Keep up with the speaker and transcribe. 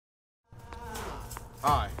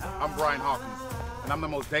Hi, I'm Brian Hawkins, and I'm the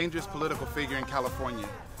most dangerous political figure in California.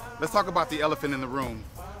 Let's talk about the elephant in the room.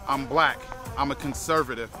 I'm black, I'm a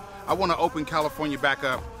conservative. I want to open California back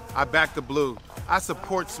up. I back the blue. I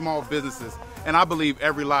support small businesses, and I believe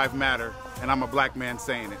every life matters, and I'm a black man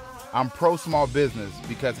saying it. I'm pro small business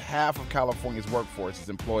because half of California's workforce is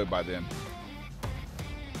employed by them.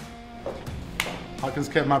 Hawkins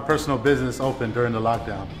kept my personal business open during the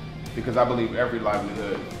lockdown. Because I believe every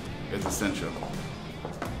livelihood is essential.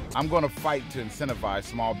 I'm going to fight to incentivize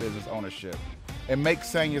small business ownership and make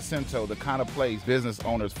San Jacinto the kind of place business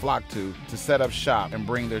owners flock to set up shop and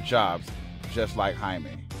bring their jobs, just like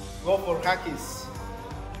Jaime. Go for Kakis.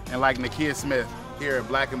 And like Nakia Smith here at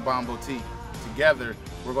Black and Bomb Boutique, together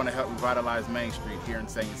we're going to help revitalize Main Street here in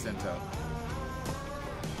San Jacinto.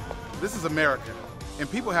 This is America, and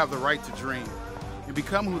people have the right to dream and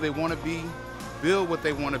become who they want to be, build what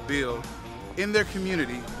they want to build in their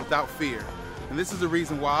community without fear. And this is the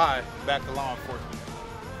reason why I back the law enforcement.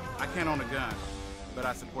 I can't own a gun, but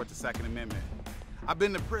I support the Second Amendment. I've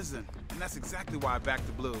been to prison, and that's exactly why I back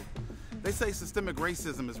the blue. They say systemic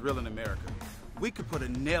racism is real in America. We could put a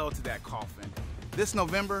nail to that coffin. This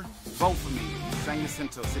November, vote for me, San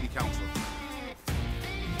Jacinto City Council.